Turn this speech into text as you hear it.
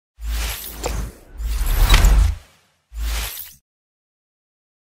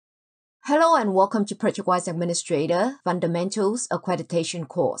Hello and welcome to ProjectWise Administrator Fundamentals Accreditation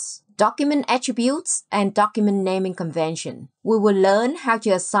course. Document Attributes and Document Naming Convention. We will learn how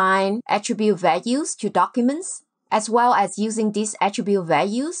to assign attribute values to documents, as well as using these attribute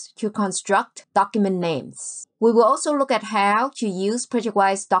values to construct document names. We will also look at how to use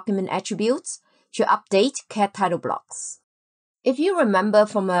ProjectWise document attributes to update CAD title blocks. If you remember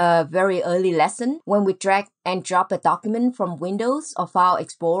from a very early lesson, when we drag and drop a document from Windows or File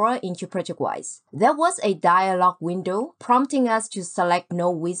Explorer into ProjectWise, there was a dialog window prompting us to select No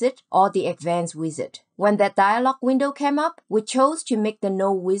Wizard or the Advanced Wizard. When that dialog window came up, we chose to make the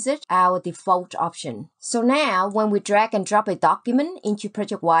No Wizard our default option. So now, when we drag and drop a document into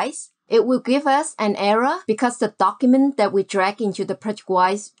ProjectWise, it will give us an error because the document that we drag into the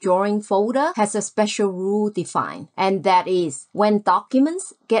ProjectWise drawing folder has a special rule defined. And that is, when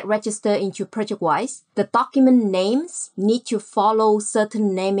documents get registered into ProjectWise, the document names need to follow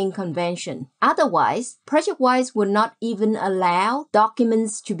certain naming convention. Otherwise, ProjectWise will not even allow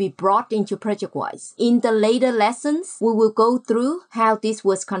documents to be brought into ProjectWise. In the later lessons, we will go through how this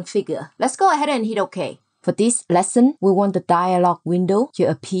was configured. Let's go ahead and hit OK. For this lesson, we want the dialog window to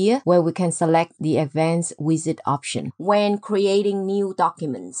appear where we can select the Advanced Wizard option when creating new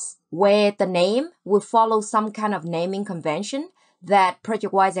documents, where the name will follow some kind of naming convention that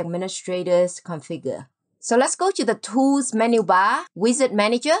ProjectWise administrators configure. So let's go to the Tools menu bar, Wizard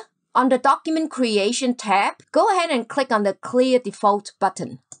Manager. On the Document Creation tab, go ahead and click on the Clear Default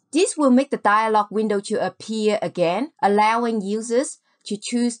button. This will make the dialog window to appear again, allowing users to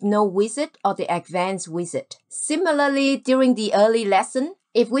choose No Wizard or the Advanced Wizard. Similarly, during the early lesson,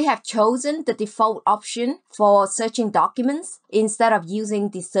 if we have chosen the default option for searching documents instead of using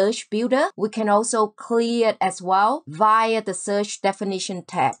the search builder, we can also clear it as well via the Search Definition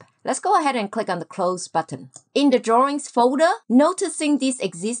tab. Let's go ahead and click on the Close button. In the Drawings folder, noticing these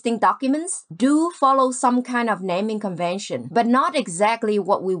existing documents do follow some kind of naming convention, but not exactly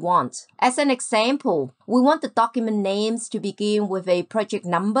what we want. As an example, we want the document names to begin with a project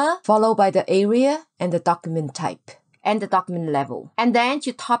number, followed by the area and the document type and the document level. And then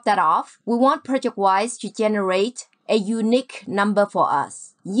to top that off, we want ProjectWise to generate a unique number for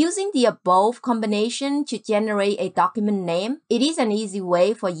us. Using the above combination to generate a document name, it is an easy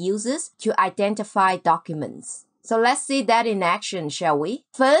way for users to identify documents. So let's see that in action, shall we?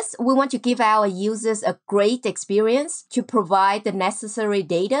 First, we want to give our users a great experience to provide the necessary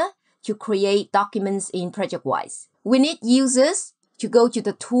data to create documents in ProjectWise. We need users to go to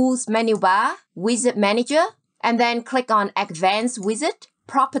the Tools menu bar, Wizard Manager, and then click on Advanced Wizard,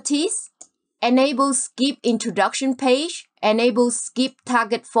 Properties, Enable Skip Introduction Page, Enable Skip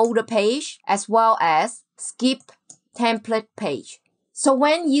Target Folder Page, as well as Skip Template Page. So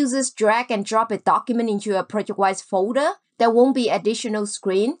when users drag and drop a document into a ProjectWise folder, there won't be additional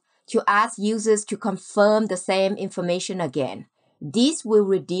screen to ask users to confirm the same information again. This will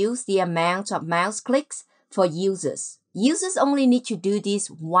reduce the amount of mouse clicks for users. Users only need to do this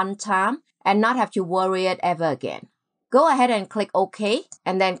one time and not have to worry it ever again. Go ahead and click OK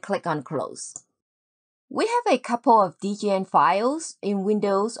and then click on Close. We have a couple of DGN files in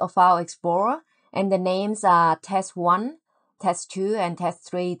Windows or File Explorer, and the names are test1, test2, and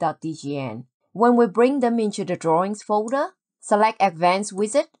test3.dgn. When we bring them into the Drawings folder, select Advanced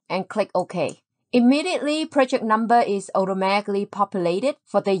Wizard and click OK. Immediately, project number is automatically populated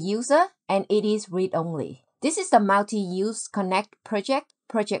for the user and it is read-only. This is the Multi-Use Connect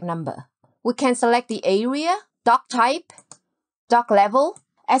project number. We can select the area, doc type, doc level.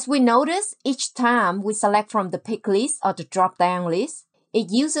 As we notice, each time we select from the pick list or the drop-down list, it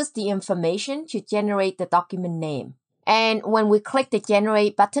uses the information to generate the document name. And when we click the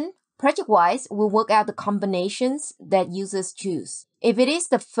Generate button, ProjectWise will work out the combinations that users choose. If it is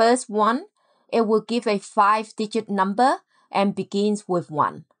the first one, it will give a 5-digit number and begins with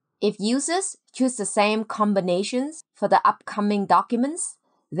 1. If users choose the same combinations for the upcoming documents,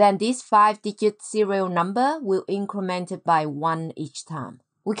 then this 5-digit serial number will increment it by 1 each time.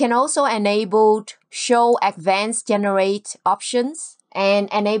 We can also enable Show Advanced Generate options and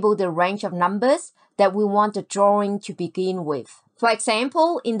enable the range of numbers that we want the drawing to begin with. For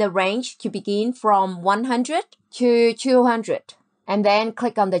example, in the range to begin from 100 to 200. And then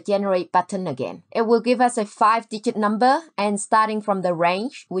click on the Generate button again. It will give us a 5-digit number and starting from the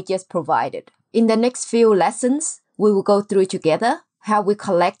range we just provided. In the next few lessons, we will go through together how we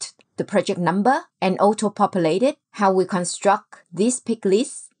collect the project number and auto-populate it, how we construct this pick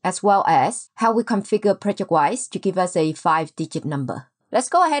list, as well as how we configure ProjectWise to give us a 5-digit number. Let's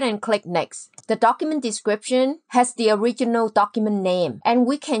go ahead and click Next. The document description has the original document name, and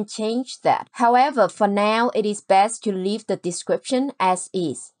we can change that. However, for now, it is best to leave the description as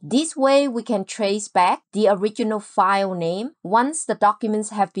is. This way, we can trace back the original file name once the documents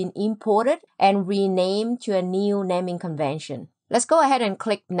have been imported and renamed to a new naming convention. Let's go ahead and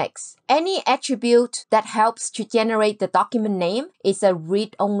click Next. Any attribute that helps to generate the document name is a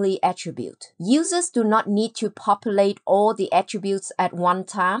read-only attribute. Users do not need to populate all the attributes at one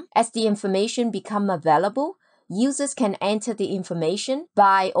time. As the information becomes available, users can enter the information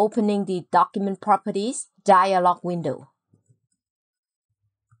by opening the Document Properties dialog window.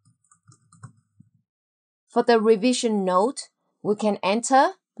 For the revision note, we can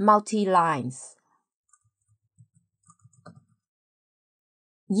enter multi-lines.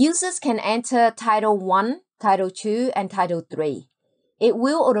 Users can enter Title 1, Title 2, and Title 3. It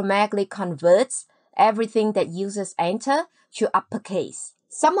will automatically convert everything that users enter to uppercase.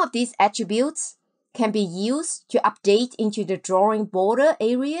 Some of these attributes can be used to update into the drawing border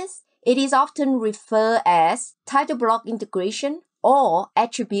areas. It is often referred as title block integration or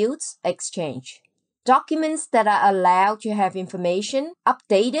attributes exchange. Documents that are allowed to have information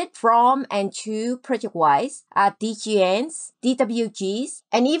updated from and to ProjectWise are DGNs, DWGs,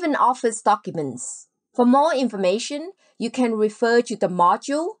 and even Office documents. For more information, you can refer to the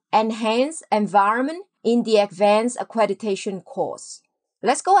module Enhanced Environment in the Advanced Accreditation course.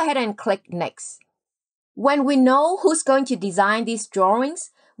 Let's go ahead and click Next. When we know who's going to design these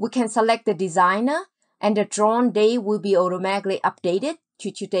drawings, we can select the designer, and the drawn date will be automatically updated to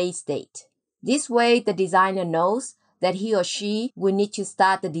today's date. This way, the designer knows that he or she will need to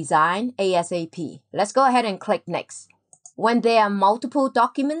start the design ASAP. Let's go ahead and click Next. When there are multiple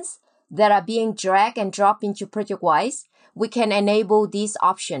documents that are being dragged and dropped into ProjectWise, we can enable this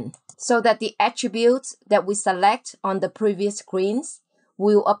option so that the attributes that we select on the previous screens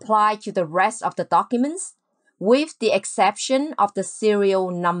will apply to the rest of the documents, with the exception of the serial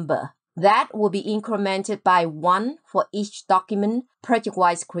number. That will be incremented by 1 for each document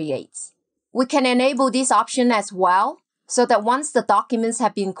ProjectWise creates. We can enable this option as well, so that once the documents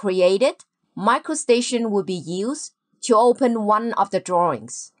have been created, MicroStation will be used to open one of the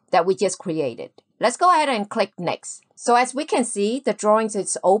drawings that we just created. Let's go ahead and click Next. So as we can see, the drawings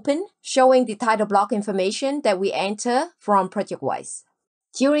is open, showing the title block information that we enter from ProjectWise.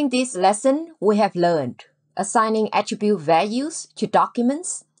 During this lesson, we have learned assigning attribute values to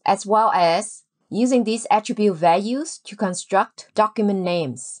documents, as well as using these attribute values to construct document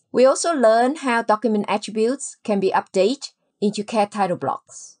names. We also learned how document attributes can be updated into CAD title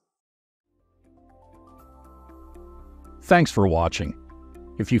blocks. Thanks for watching.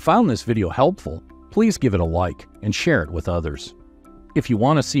 If you found this video helpful, please give it a like and share it with others. If you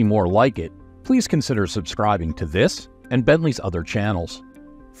want to see more like it, please consider subscribing to this and Bentley's other channels.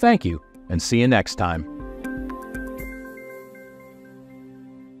 Thank you, and see you next time.